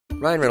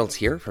Ryan Reynolds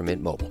here from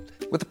Mint Mobile.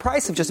 With the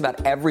price of just about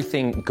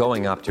everything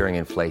going up during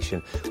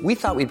inflation, we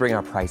thought we'd bring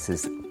our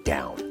prices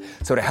down.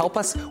 So to help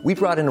us, we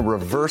brought in a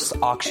reverse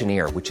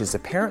auctioneer, which is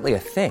apparently a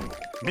thing.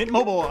 Mint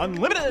Mobile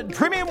Unlimited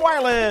Premium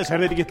Wireless. How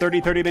to get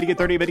 30, 30, bit to get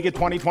 30, bit to get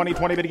 20, 20,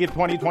 20, bit to get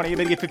 20, 20,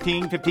 bit to get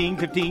 15, 15,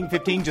 15,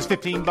 15, just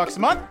 $15 a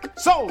month?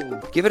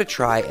 Sold! Give it a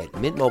try at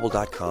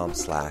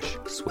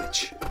mintmobile.com/switch.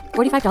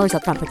 $45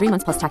 up front for 3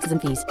 months plus taxes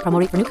and fees. Promo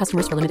rate for new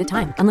customers for limited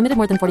time. Unlimited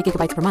more than 40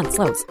 gigabytes per month.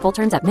 Slows full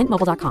terms at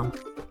mintmobile.com.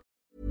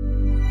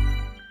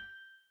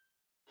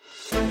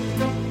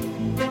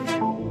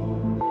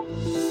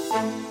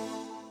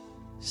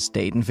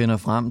 Staten finder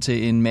frem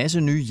til en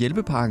masse nye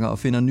hjælpepakker og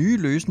finder nye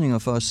løsninger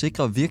for at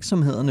sikre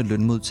virksomhederne,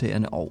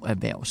 lønmodtagerne og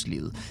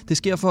erhvervslivet. Det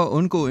sker for at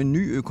undgå en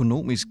ny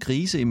økonomisk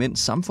krise, imens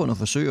samfundet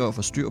forsøger at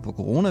få styr på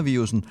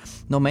coronavirusen.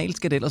 Normalt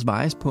skal det ellers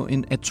vejes på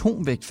en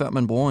atomvægt, før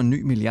man bruger en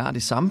ny milliard i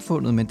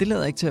samfundet, men det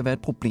lader ikke til at være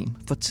et problem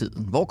for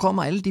tiden. Hvor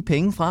kommer alle de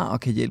penge fra, og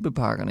kan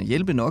hjælpepakkerne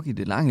hjælpe nok i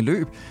det lange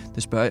løb?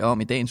 Det spørger jeg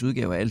om i dagens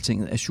udgave af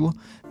Altinget Azure.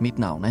 Mit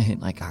navn er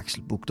Henrik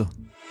Axel Bugter.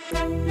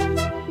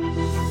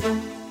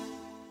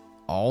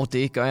 Og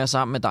det gør jeg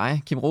sammen med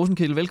dig, Kim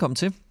Rosenkilde. Velkommen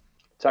til.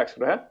 Tak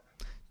skal du have.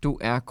 Du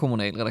er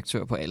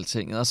kommunalredaktør på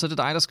Altinget, og så er det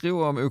dig, der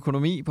skriver om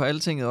økonomi på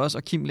Altinget også.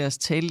 Og Kim, lad os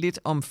tale lidt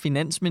om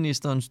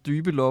finansministerens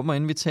dybe lommer,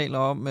 inden vi taler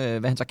om,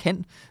 hvad han så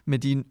kan med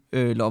dine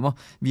lommer.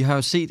 Vi har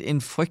jo set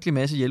en frygtelig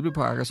masse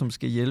hjælpepakker, som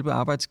skal hjælpe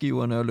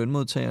arbejdsgiverne og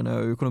lønmodtagerne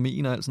og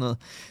økonomien og alt sådan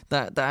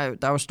noget.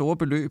 Der er jo store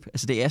beløb,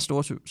 altså det er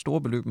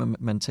store beløb,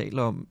 man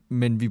taler om,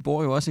 men vi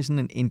bor jo også i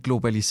sådan en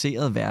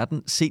globaliseret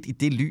verden. Set i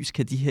det lys,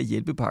 kan de her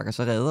hjælpepakker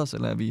så redde os,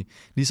 eller er vi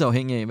lige så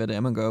afhængige af, hvad det er,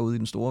 man gør ude i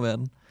den store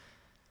verden?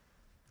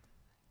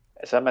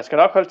 Altså, man skal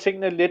nok holde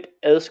tingene lidt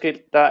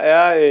adskilt. Der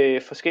er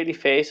forskellige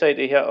faser i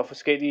det her, og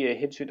forskellige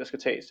hensyn, der skal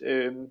tages.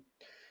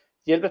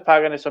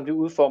 Hjælpepakkerne, som de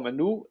udformer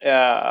nu,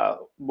 er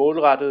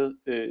målrettet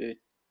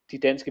de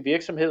danske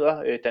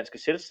virksomheder, danske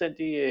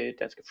selvstændige,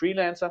 danske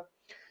freelancer,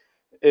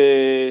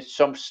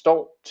 som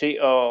står til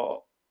at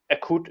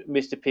akut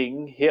miste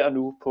penge her og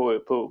nu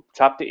på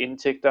tabte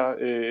indtægter,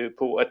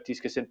 på at de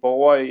skal sende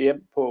borgere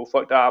hjem, på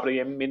folk, der arbejder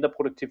hjemme, mindre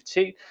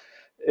produktivitet,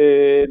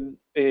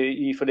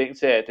 i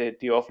forlængelse af, at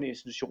de offentlige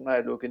institutioner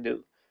er lukket ned,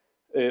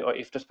 og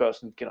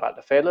efterspørgselen generelt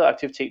er faldet, og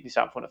aktiviteten i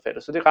samfundet er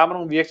faldet. Så det rammer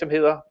nogle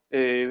virksomheder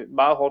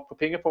meget hårdt på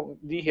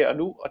pengepunkten lige her og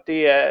nu, og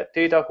det er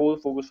der er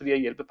hovedfokus for de her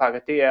hjælpepakker,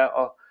 det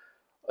er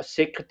at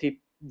sikre de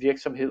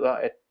virksomheder,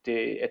 at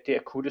det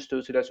akutte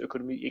stød til deres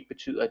økonomi ikke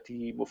betyder, at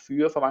de må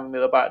fyre for mange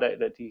medarbejdere,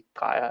 eller at de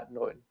drejer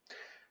nøglen.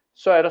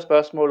 Så er der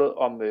spørgsmålet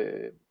om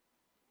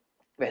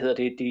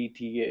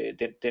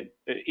den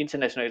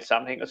internationale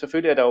sammenhæng, og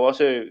selvfølgelig er der jo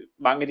også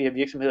mange af de her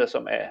virksomheder,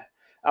 som er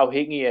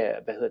afhængige af,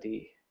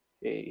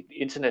 et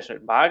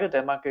internationalt marked.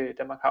 Danmark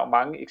har jo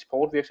mange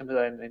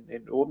eksportvirksomheder,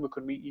 en åben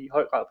økonomi i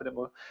høj grad på den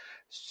måde.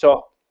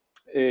 Så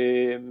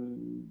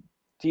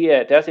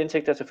deres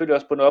indtægter er selvfølgelig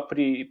også bundet op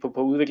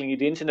på udviklingen i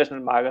det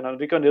internationale marked, når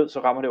det går ned, så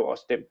rammer det jo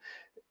også dem.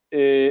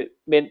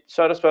 Men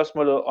så er der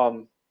spørgsmålet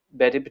om,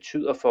 hvad det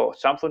betyder for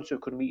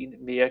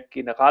samfundsøkonomien mere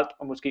generelt,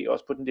 og måske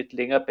også på den lidt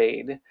længere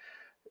bane.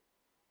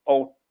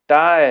 Og der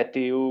er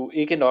det jo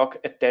ikke nok,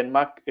 at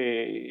Danmark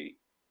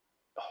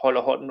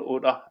holder hånden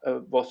under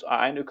vores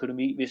egen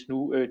økonomi, hvis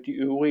nu de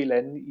øvrige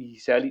lande, i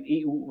særligt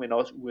EU, men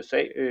også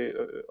USA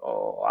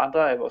og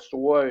andre af vores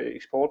store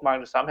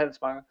eksportmarkeder,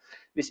 samhandelsmarkeder,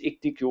 hvis ikke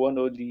de gjorde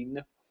noget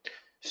lignende.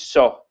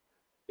 Så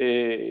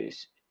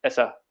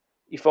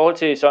i forhold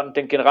til sådan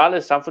den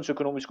generelle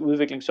samfundsøkonomiske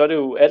udvikling, så er det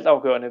jo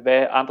altafgørende,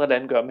 hvad andre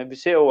lande gør, men vi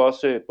ser jo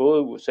også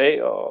både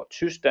USA og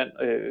Tyskland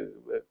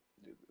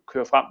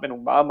kører frem med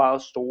nogle meget,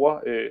 meget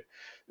store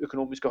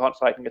økonomiske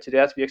håndsrækninger til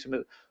deres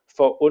virksomhed,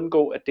 for at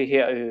undgå, at det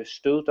her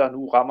stød, der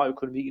nu rammer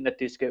økonomien, at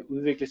det skal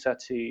udvikle sig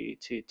til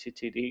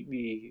et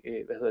egentlig,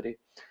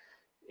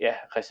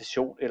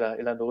 recession,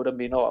 eller noget, der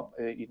minder om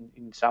i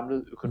den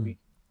samlede økonomi.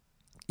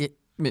 Ja,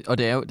 og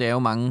det er jo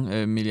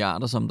mange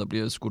milliarder, som der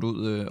bliver skudt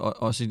ud,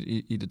 også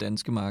i det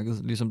danske marked,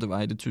 ligesom det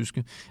var i det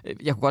tyske.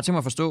 Jeg kunne godt tænke mig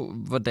at forstå,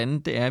 hvordan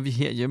det er, at vi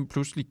herhjemme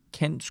pludselig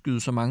kan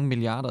skyde så mange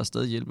milliarder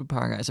afsted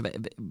hjælpepakker. Altså,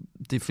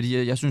 det er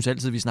fordi, jeg synes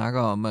altid, vi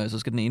snakker om, så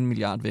skal den ene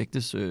milliard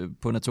vægtes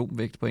på en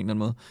atomvægt på en eller anden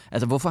måde.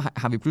 Altså, hvorfor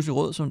har vi pludselig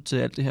råd til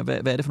alt det her?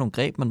 Hvad er det for nogle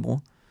greb, man bruger?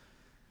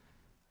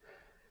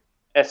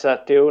 Altså,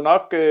 det er jo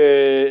nok,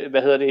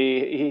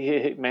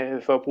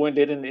 for at bruge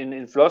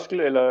en floskel,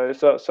 eller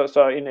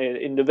så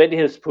en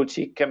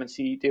nødvendighedspolitik, kan man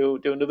sige. Det er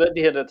jo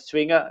nødvendighed, der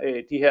tvinger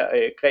de her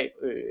greb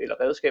eller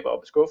redskaber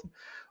op i skuffen,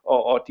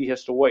 og de her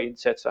store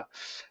indsatser.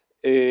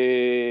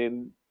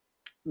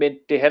 Men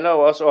det handler jo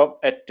også om,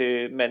 at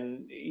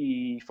man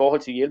i forhold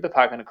til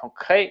hjælpepakkerne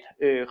konkret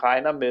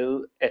regner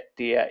med, at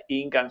det er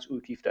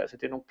engangsudgifter. Altså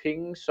det er nogle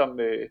penge, som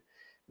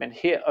man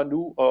her og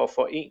nu og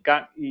for en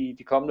gang i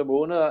de kommende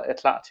måneder er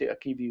klar til at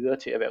give videre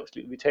til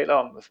erhvervslivet. Vi taler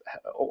om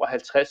over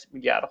 50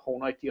 milliarder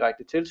kroner i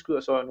direkte tilskud,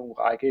 og så er nogle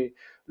række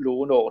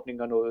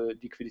låneordninger og noget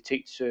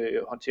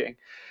likviditetshåndtering,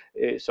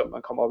 som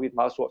man kommer op i et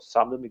meget stort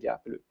samlet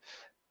milliardbeløb.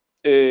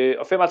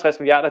 Og 55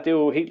 milliarder, det er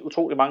jo helt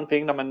utrolig mange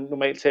penge, når man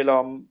normalt taler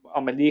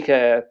om man lige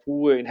kan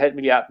bruge en halv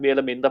milliard mere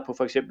eller mindre på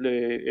for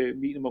eksempel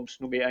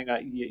minimumsnummeringer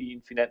i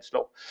en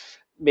finanslov.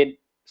 Men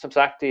som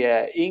sagt, det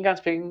er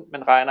engangspenge.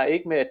 Man regner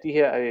ikke med, at de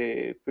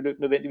her beløb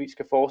nødvendigvis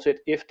skal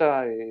fortsætte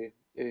efter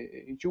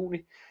juni,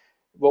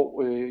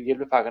 hvor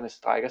hjælpepakkerne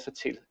strækker sig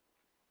til.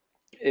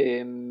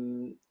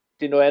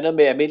 Det er noget andet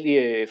med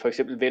almindelige for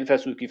eksempel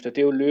velfærdsudgifter. Det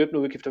er jo løbende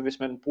udgifter.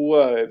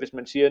 Hvis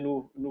man siger,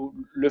 nu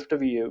løfter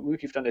vi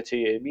udgifterne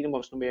til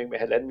minimumsnummering med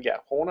 1,5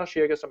 milliard kroner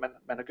cirka, som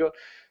man har gjort,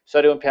 så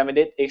er det jo en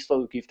permanent ekstra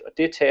udgift, og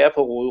det tager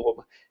på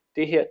råderummet.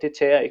 Det her, det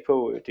tager ikke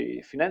på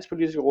det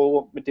finanspolitiske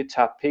råderum, men det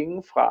tager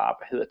penge fra,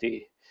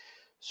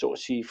 så at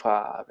sige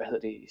fra,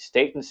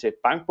 statens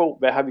bankbog.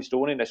 Hvad har vi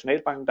stående i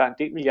Nationalbanken? Der er en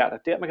del milliarder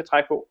der, man kan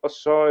trække på, og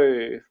så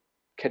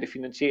kan det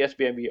finansieres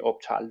ved, at vi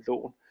optager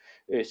lån.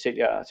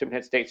 Sælger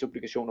simpelthen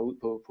statsobligationer ud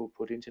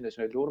på det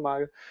internationale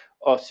lånemarked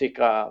og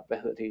sikrer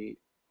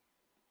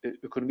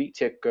økonomi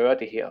til at gøre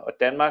det her. Og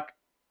Danmark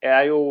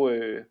er jo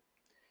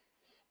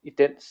i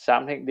den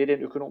sammenhæng lidt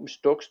en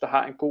økonomisk duks, der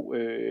har en god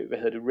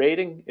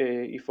rating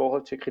i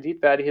forhold til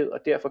kreditværdighed,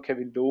 og derfor kan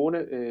vi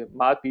låne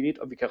meget billigt,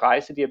 og vi kan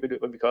rejse de her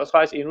beløb, og vi kan også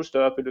rejse endnu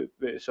større beløb,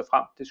 så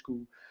frem det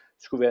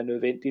skulle være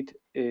nødvendigt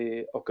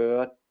at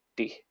gøre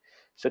det.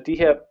 Så de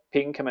her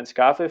penge kan man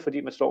skaffe,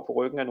 fordi man står på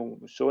ryggen af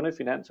nogle sunde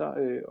finanser,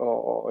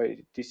 og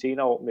de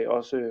senere år med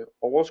også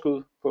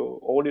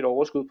årligt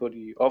overskud på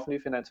de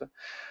offentlige finanser,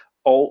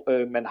 og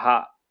man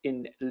har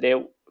en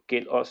lav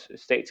gæld, også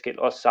statsgæld,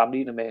 også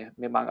sammenlignet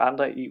med mange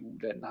andre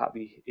EU-lande har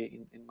vi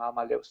en meget,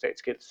 meget lav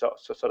statsgæld,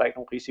 så der er ikke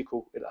nogen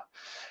risiko eller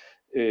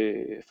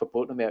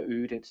forbundet med at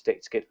øge den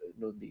statsgæld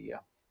noget mere.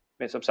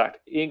 Men som sagt,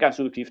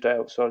 engangsudgifter er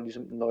jo så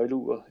ligesom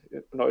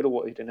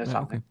nøgleord i den her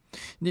sammenhæng.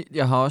 Okay.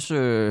 Jeg har også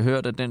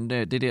hørt, at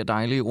det der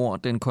dejlige ord,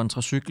 den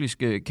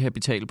kontracykliske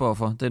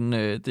kapitalbuffer,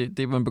 det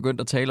er man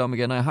begyndt at tale om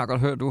igen, og jeg har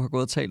godt hørt, at du har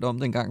gået og talt om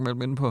det en gang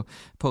mellem inde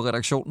på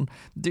redaktionen.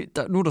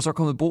 Nu er der så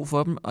kommet brug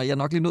for dem, og jeg er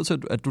nok lige nødt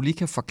til, at du lige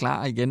kan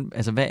forklare igen,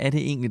 altså hvad er det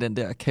egentlig, den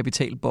der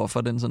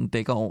kapitalbuffer, den sådan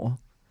dækker over?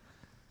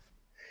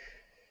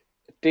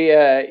 Det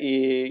er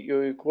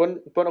jo i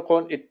bund og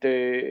grund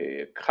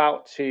et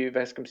krav til,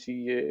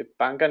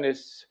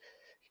 bankernes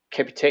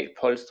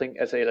kapitalpolstring,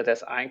 eller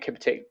deres egen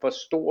kapital. Hvor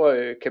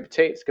stor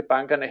kapital skal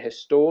bankerne have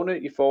stående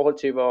i forhold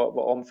til,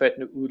 hvor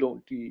omfattende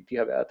udlån de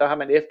har været. Der har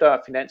man efter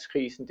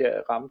finanskrisen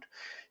der ramt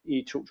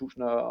i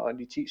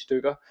 2010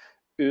 stykker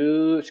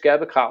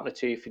skærpet kravene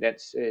til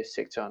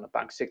finanssektoren og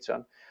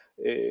banksektoren.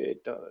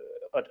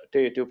 Og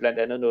det er jo blandt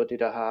andet noget af det,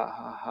 der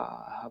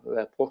har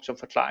været brugt som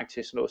forklaring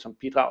til sådan noget som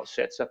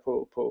bidragssatser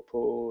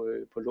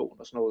på lån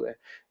og sådan noget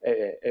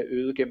er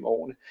øget gennem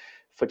årene,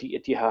 fordi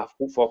at de har haft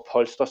brug for at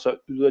polstre sig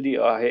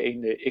yderligere og have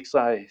en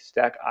ekstra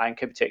stærk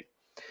egenkapital.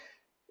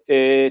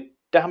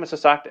 Der har man så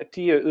sagt, at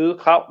de øgede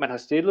krav, man har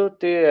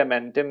stillet,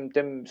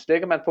 dem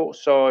slækker man på,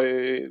 så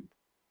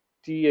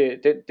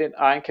den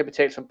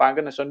egenkapital, som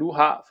bankerne så nu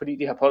har, fordi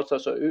de har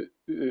polstret sig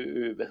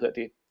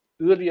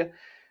yderligere,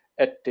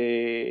 at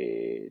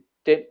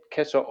den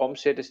kan så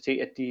omsættes til,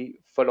 at de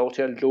får lov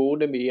til at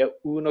låne mere,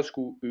 uden at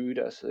skulle øge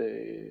deres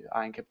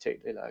egenkapital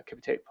eller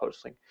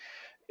kapitalpolstring.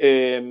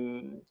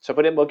 Så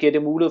på den måde giver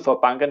det mulighed for,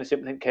 at bankerne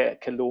simpelthen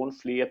kan låne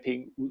flere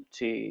penge ud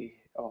til,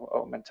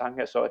 og man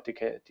tanker så, at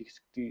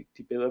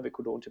de bedre vil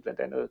kunne låne til blandt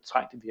andet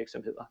trængte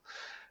virksomheder.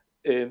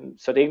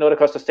 Så det er ikke noget, der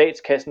koster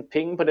statskassen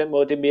penge på den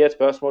måde, det er mere et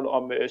spørgsmål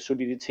om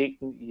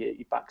soliditeten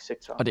i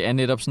banksektoren. Og det er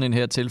netop sådan en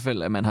her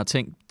tilfælde, at man har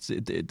tænkt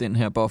den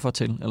her buffer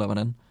til, eller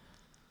hvordan?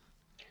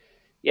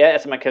 Ja,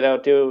 altså man kan lave,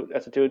 det er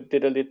jo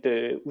det der lidt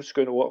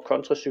uskønne ord,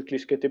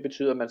 kontracykliske. Det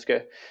betyder, at man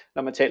skal,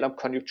 når man taler om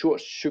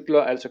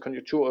konjunkturcykler, altså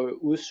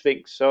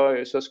konjunkturudsving,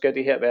 så skal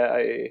det her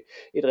være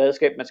et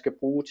redskab, man skal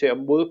bruge til at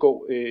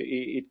modgå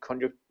et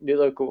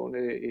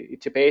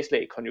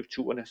tilbageslag i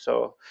konjunkturerne.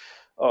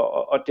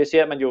 Og det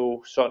ser man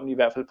jo sådan i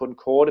hvert fald på den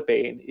korte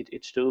bane,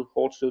 et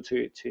hårdt stød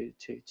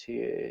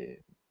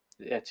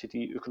til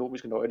de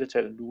økonomiske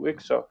nøgletal nu,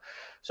 ikke? Så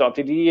om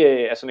det lige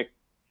er sådan et,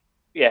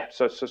 ja,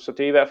 så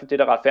det er i hvert fald det,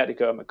 der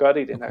retfærdiggør, at man gør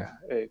det i den her,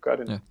 gør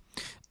det nu. Ja.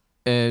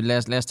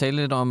 Lad os tale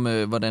lidt om,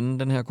 hvordan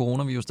den her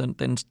coronavirus,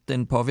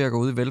 den påvirker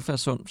ude i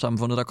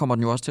velfærdssamfundet. Der kommer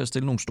den jo også til at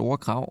stille nogle store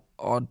krav,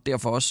 og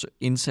derfor også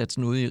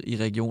indsatsen ude i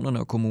regionerne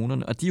og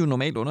kommunerne. Og de er jo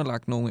normalt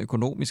underlagt nogle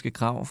økonomiske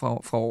krav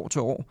fra år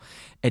til år.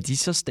 Er de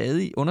så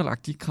stadig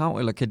underlagt de krav,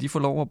 eller kan de få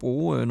lov at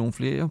bruge nogle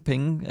flere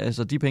penge,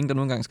 altså de penge, der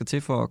nu engang skal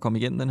til for at komme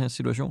igennem den her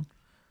situation?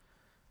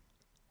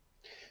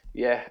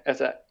 Ja,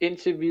 altså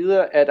indtil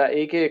videre er der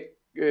ikke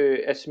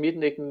er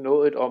smitten ikke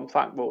nået et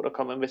omfang, hvor der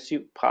kommer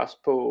massivt pres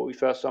på i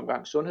første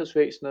omgang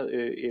sundhedsvæsenet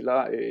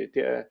eller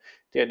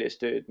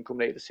dernæst den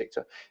kommunale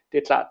sektor. Det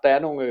er klart, der er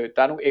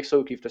nogle ekstra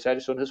udgifter,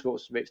 særligt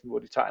sundhedsvæsenet, hvor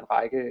de tager en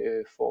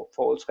række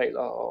forholdsregler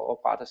og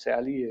opretter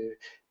særlige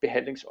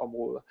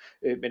behandlingsområder.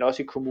 Men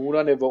også i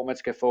kommunerne, hvor man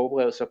skal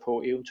forberede sig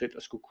på eventuelt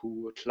at skulle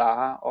kunne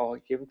klare og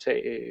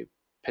hjemtage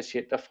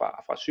patienter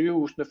fra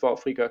sygehusene for at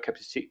frigøre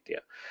kapacitet der.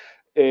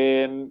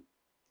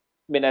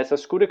 Men altså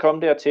skulle det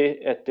komme dertil,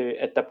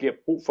 at der bliver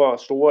brug for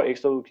store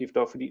ekstra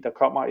udgifter, fordi der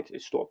kommer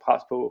et stort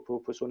pres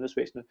på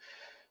sundhedsvæsenet,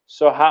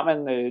 så har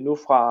man nu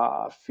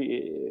fra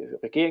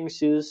regeringens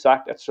side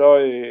sagt, at så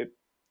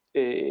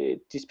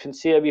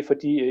dispenserer vi for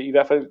de i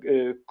hvert fald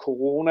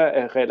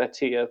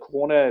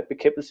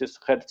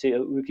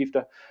coronabekæmpelsesrelaterede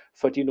udgifter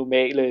for de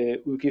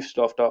normale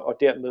udgiftslofter, og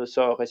dermed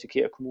så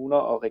risikerer kommuner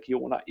og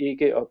regioner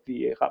ikke at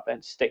blive ramt af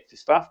en statslig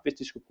straf, hvis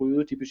de skulle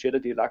bryde de budgetter,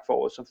 de er lagt for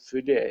året, som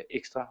følge af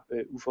ekstra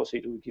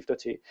uforudsete udgifter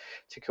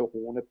til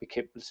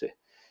coronabekæmpelse.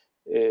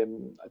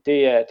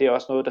 Det er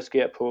også noget, der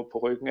sker på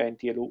ryggen af en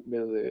dialog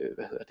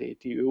med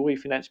de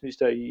øvrige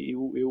finansminister i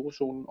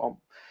EU-eurozonen om,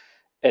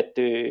 at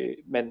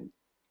man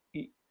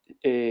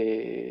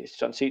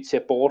sådan set ser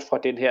bort fra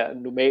den her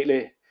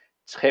normale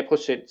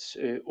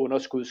 3%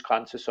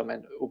 underskudsgrænse, som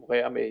man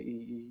opererer med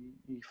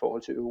i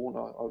forhold til euroen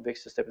og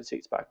vækst- og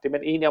stabilitetspagt. Det er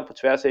man enige om på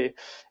tværs af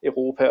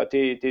Europa, og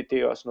det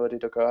er også noget af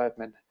det, der gør, at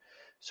man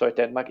så i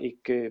Danmark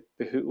ikke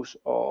behøves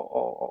at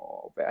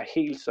være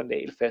helt så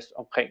nagelfast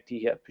omkring de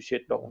her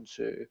budgetlovens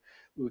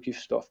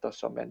udgiftslofter,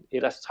 som man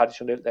ellers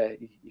traditionelt er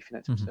i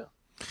Finansministeriet.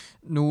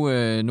 Nu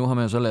har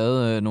man jo så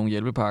lavet nogle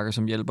hjælpepakker,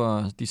 som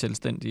hjælper de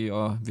selvstændige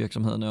og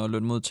virksomhederne og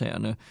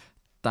lønmodtagerne.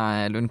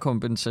 Der er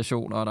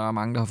lønkompensationer, og der er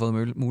mange, der har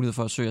fået mulighed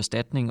for at søge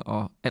erstatning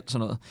og alt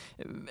sådan noget.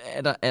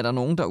 Er der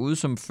nogen derude,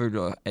 som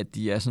føler, at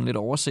de er sådan lidt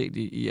overset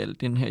i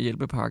al den her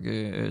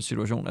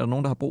hjælpepakke-situation? Er der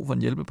nogen, der har brug for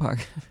en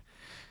hjælpepakke?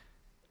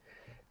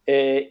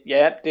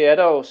 Ja, det er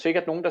der jo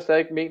sikkert nogen, der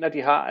stadig mener,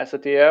 de har. Altså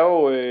det er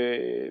jo,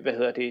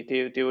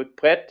 det er jo et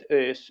bredt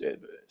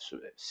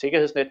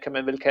sikkerhedsnet, kan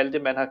man vel kalde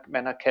det,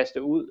 man har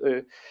kastet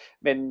ud,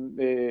 men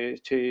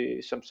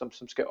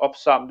som skal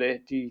opsamle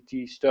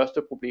de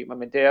største problemer.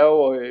 Men det er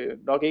jo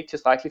nok ikke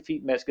tilstrækkeligt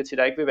fintmasket til, at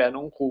der ikke vil være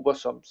nogen grupper,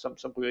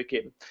 som ryger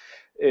igennem,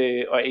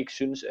 og ikke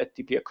synes, at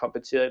de bliver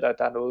kompenseret, eller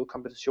der er noget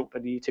kompensation, der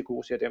lige til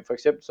gode siger dem. For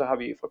eksempel så har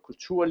vi fra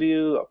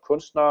kulturlivet og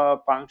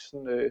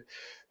kunstnerbranchen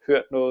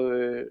hørt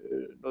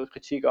noget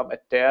kritik om, at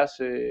deres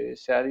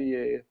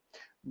særlige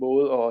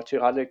måde at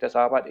tilrettelægge deres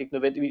arbejde ikke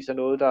nødvendigvis er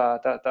noget,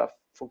 der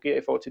fungerer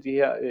i forhold til de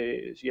her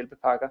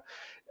hjælpepakker.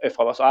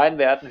 Fra vores egen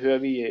verden hører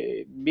vi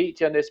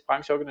mediernes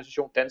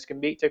brancheorganisation Danske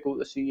Medier gå ud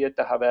og sige, at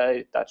der er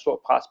et stort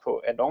pres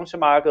på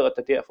annoncemarkedet,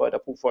 og derfor er der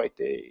brug for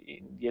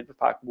en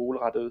hjælpepakke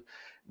målrettet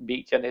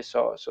medierne.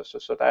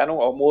 Så der er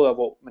nogle områder,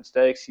 hvor man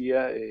stadig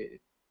siger,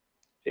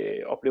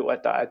 oplever, at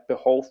der er et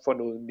behov for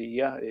noget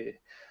mere.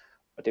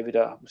 Og det vil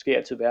der måske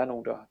altid være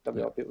nogen, der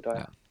vil opleve, der er.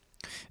 Ja.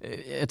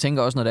 Jeg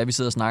tænker også, når vi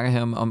sidder og snakker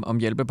her om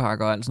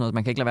hjælpepakker og alt sådan noget,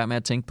 man kan ikke lade være med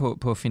at tænke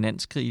på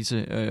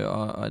finanskrise,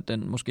 og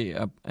den måske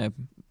er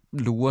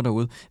lurer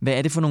derude. Hvad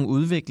er det for nogle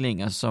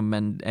udviklinger, som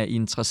man er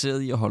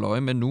interesseret i at holde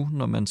øje med nu,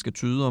 når man skal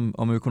tyde,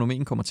 om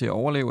økonomien kommer til at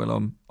overleve,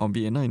 eller om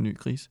vi ender i en ny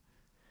krise?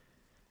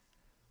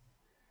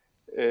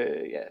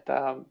 Ja, der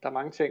er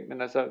mange ting,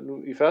 men altså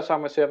nu i første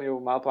omgang ser man jo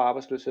meget på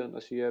arbejdsløsheden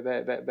og siger,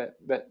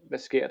 hvad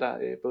sker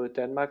der både i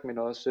Danmark, men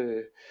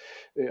også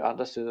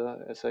andre steder,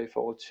 altså i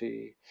forhold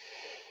til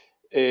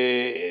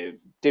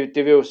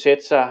det vil jo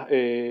sætte sig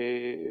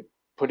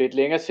på lidt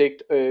længere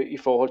sigt i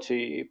forhold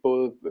til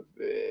både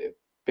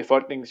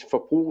befolkningens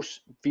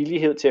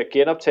forbrugsvillighed til at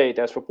genoptage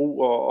deres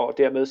forbrug og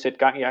dermed sætte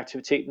gang i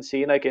aktiviteten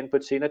senere igen på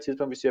et senere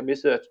tidspunkt. Hvis de har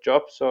mistet deres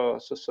job,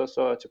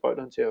 så er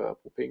tilbøjeligheden til at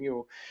bruge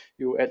penge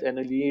jo alt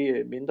andet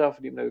lige mindre,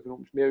 fordi man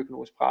er mere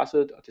økonomisk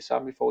presset, og det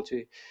samme i forhold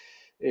til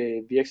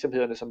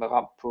virksomhederne, som er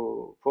ramt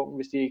på punkten,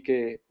 hvis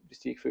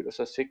de ikke føler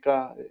sig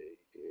sikre,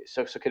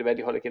 så kan det være, at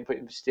de holder igen på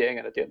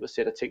investeringerne, og dermed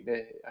sætter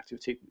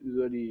aktiviteten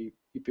yderligere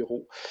i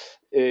bero.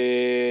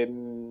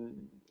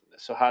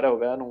 Så har der jo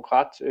været nogle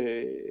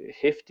ret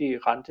heftige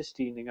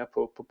rentestigninger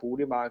på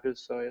boligmarkedet,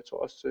 så jeg tror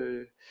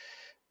også,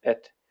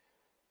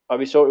 og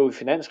vi så jo i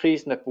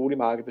finanskrisen, at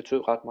boligmarkedet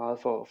betød ret meget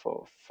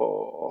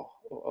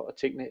for at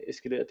tingene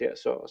eskalerede der,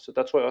 så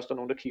der tror jeg også, der er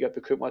nogen, der kigger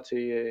bekymret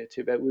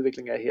til hvad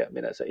udviklingen er her,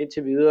 men altså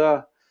indtil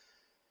videre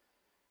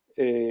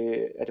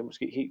er det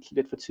måske helt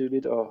lidt for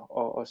tidligt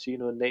at sige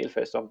noget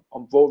nagelfast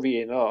om hvor vi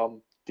ender,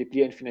 om det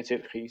bliver en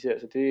finansiel krise.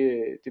 Altså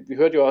vi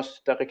hørte jo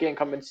også, da regeringen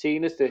kom med den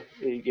seneste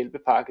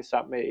hjælpepakke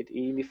sammen med et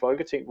enigt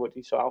Folketing, hvor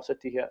de så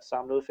afsatte de her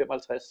samlede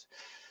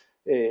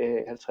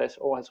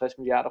 50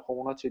 milliarder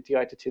kroner til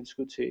direkte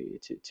tilskud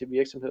til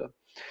virksomheder.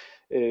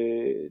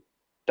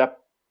 Der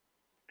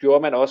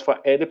gjorde man også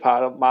fra alle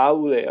parter meget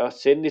ud af at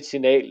sende et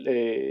signal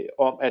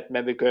om, at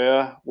man vil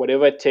gøre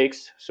whatever it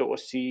takes, så at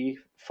sige,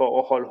 for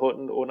at holde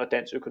hånden under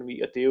dansk økonomi.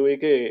 Og det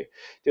er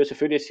jo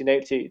selvfølgelig et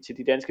signal til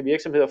de danske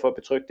virksomheder for at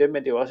betrygge dem,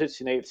 men det er jo også et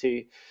signal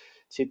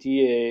til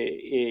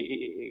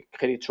de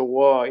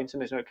kreditorer og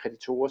internationale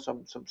kreditorer,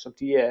 som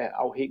de er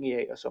afhængige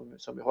af, og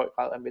som i høj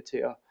grad er med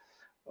til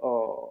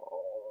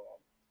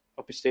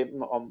at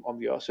bestemme, om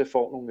vi også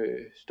får nogle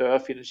større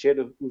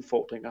finansielle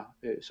udfordringer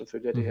som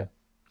følge af det her.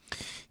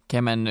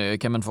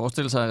 Kan man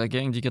forestille sig, at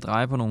regeringen de kan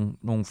dreje på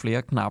nogle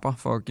flere knapper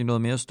for at give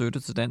noget mere støtte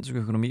til dansk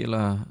økonomi,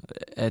 eller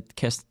at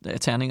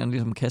terningerne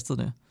ligesom kastet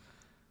det?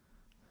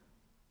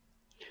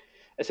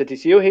 Altså de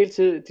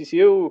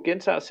siger jo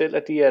gentager selv,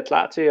 at de er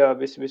klar til at,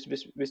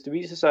 hvis det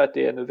viser sig, at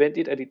det er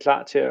nødvendigt, at de er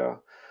klar til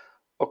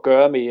at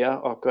gøre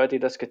mere og gøre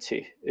det, der skal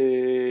til.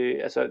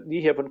 Altså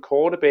lige her på den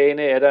korte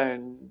bane er der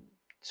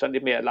sådan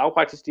lidt mere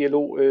lavpraktisk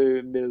dialog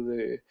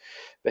med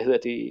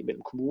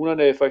mellem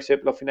kommunerne for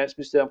eksempel og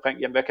Finansministeriet omkring,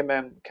 jamen hvad kan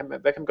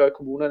man gøre i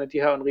kommunerne? De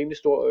har jo en rimelig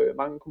stor,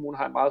 mange kommuner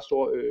har en meget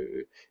stor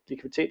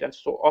likviditet, en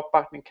stor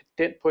opbakning. Kan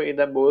den på en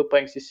eller anden måde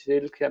bringes i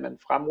spil? Kan man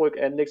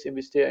fremrykke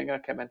anlægsinvesteringer?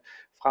 Kan man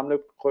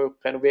fremrykke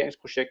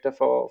renoveringsprojekter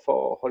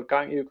for at holde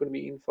gang i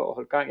økonomien, for at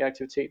holde gang i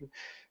aktiviteten?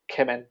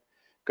 Kan man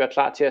gøre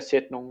klar til at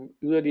sætte nogle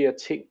yderligere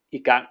ting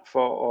i gang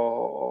for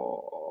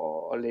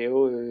at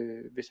lave,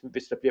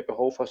 hvis der bliver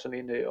behov for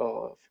sådan en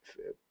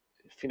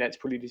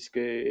finanspolitisk,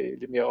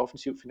 lidt mere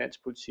offensiv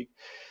finanspolitik.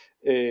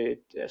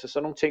 Altså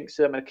sådan nogle ting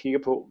sidder man og kigger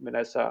på, men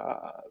altså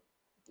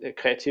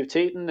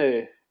kreativiteten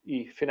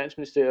i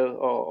Finansministeriet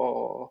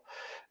og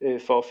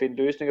for at finde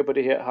løsninger på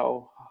det her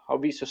har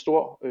vist sig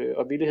stor,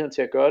 og villigheden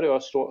til at gøre det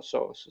også stor,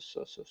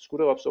 så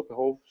skulle der opstå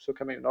behov, så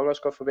kan man jo nok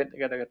også godt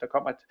forvente, at der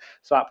kommer et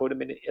svar på det,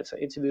 men altså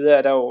indtil videre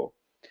er der jo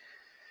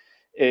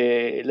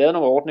lavet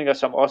nogle ordninger,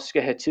 som også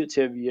skal have tid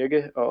til at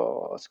virke,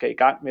 og skal i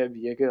gang med at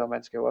virke, og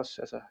man skal jo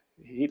også, altså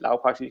helt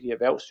lavpraktisk i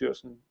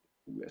Erhvervsstyrelsen,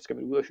 skal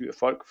man ud og hyre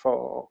folk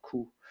for at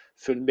kunne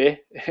følge med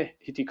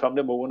i de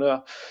kommende måneder,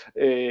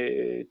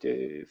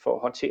 for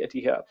at håndtere de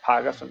her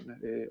pakker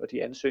og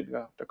de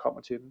ansøgninger, der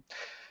kommer til dem.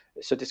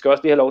 Så det skal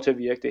også lige have lov til at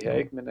virke, det her,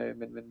 ikke? Men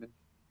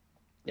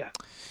ja.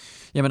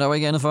 Jamen, der var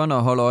ikke andet for end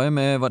at holde øje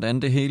med, hvordan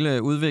det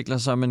hele udvikler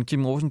sig, men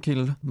Kim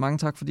Rosenkilde, mange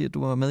tak, fordi at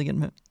du var med igen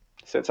med.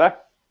 Selv tak.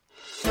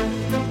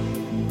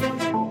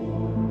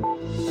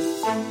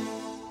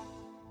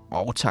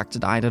 Og tak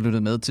til dig, der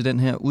lyttede med til den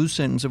her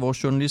udsendelse.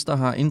 Vores journalister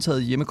har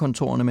indtaget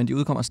hjemmekontorerne, men de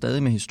udkommer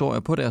stadig med historier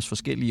på deres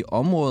forskellige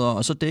områder.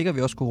 Og så dækker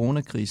vi også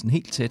coronakrisen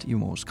helt tæt i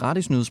vores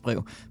gratis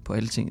nyhedsbrev på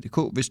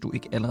altinget.dk. Hvis du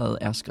ikke allerede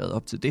er skrevet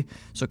op til det,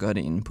 så gør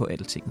det inde på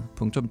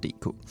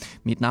altinget.dk.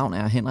 Mit navn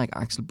er Henrik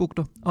Axel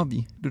Bugter, og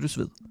vi lyttes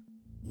ved.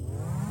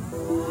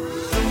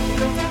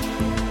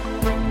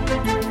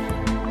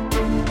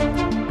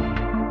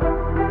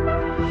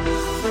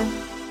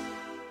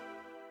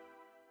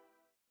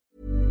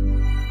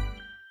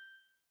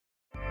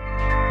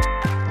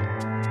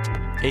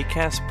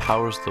 Acast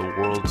powers the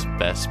world's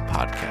best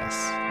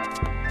podcasts.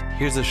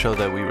 Here's a show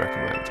that we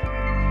recommend.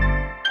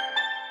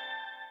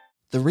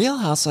 The Real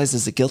Housewives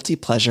is a guilty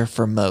pleasure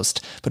for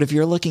most, but if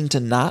you're looking to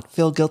not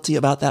feel guilty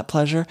about that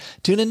pleasure,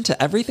 tune in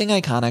to Everything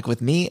Iconic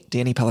with me,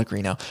 Danny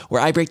Pellegrino,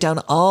 where I break down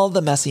all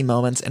the messy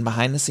moments and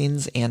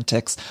behind-the-scenes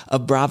antics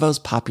of Bravo's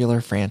popular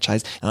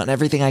franchise. And on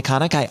Everything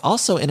Iconic, I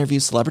also interview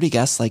celebrity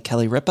guests like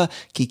Kelly Ripa,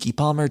 Keke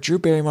Palmer, Drew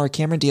Barrymore,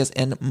 Cameron Diaz,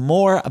 and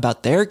more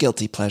about their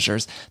guilty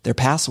pleasures, their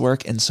past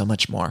work, and so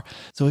much more.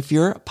 So if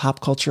you're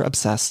pop culture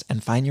obsessed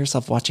and find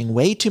yourself watching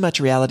way too much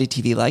reality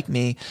TV like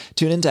me,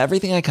 tune in to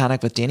Everything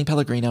Iconic with Danny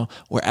Pellegrino,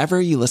 wherever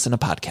you listen to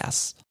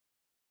podcasts.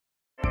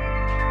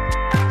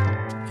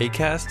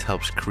 Acast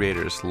helps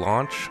creators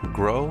launch,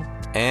 grow,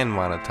 and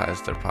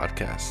monetize their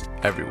podcasts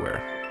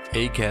everywhere.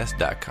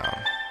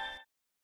 Acast.com.